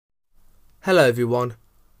Hello everyone.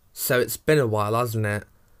 So it's been a while, hasn't it?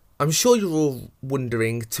 I'm sure you're all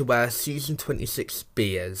wondering to where Season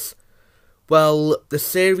 26B is. Well, the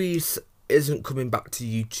series isn't coming back to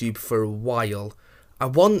YouTube for a while. I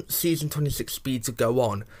want Season 26B to go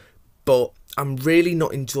on, but I'm really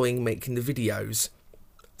not enjoying making the videos.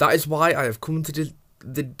 That is why I have come to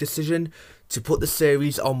the decision to put the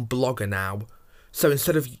series on Blogger now. So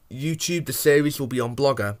instead of YouTube, the series will be on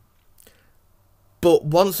Blogger. But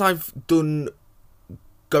once I've done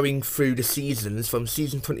going through the seasons from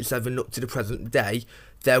season 27 up to the present day,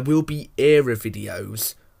 there will be era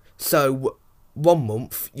videos. So one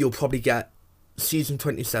month you'll probably get season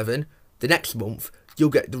 27, the next month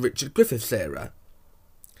you'll get the Richard Griffiths era.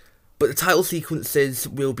 But the title sequences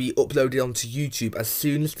will be uploaded onto YouTube as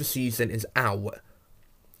soon as the season is out.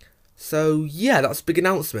 So yeah, that's a big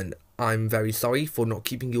announcement. I'm very sorry for not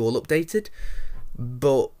keeping you all updated,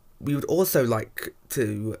 but we would also like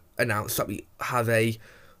to announce that we have a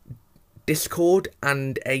Discord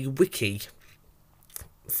and a wiki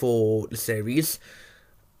for the series.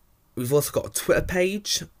 We've also got a Twitter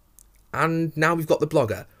page, and now we've got the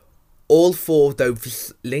blogger. All four of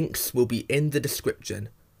those links will be in the description.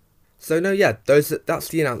 So no, yeah, that's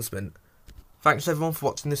the announcement. Thanks everyone for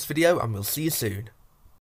watching this video, and we'll see you soon.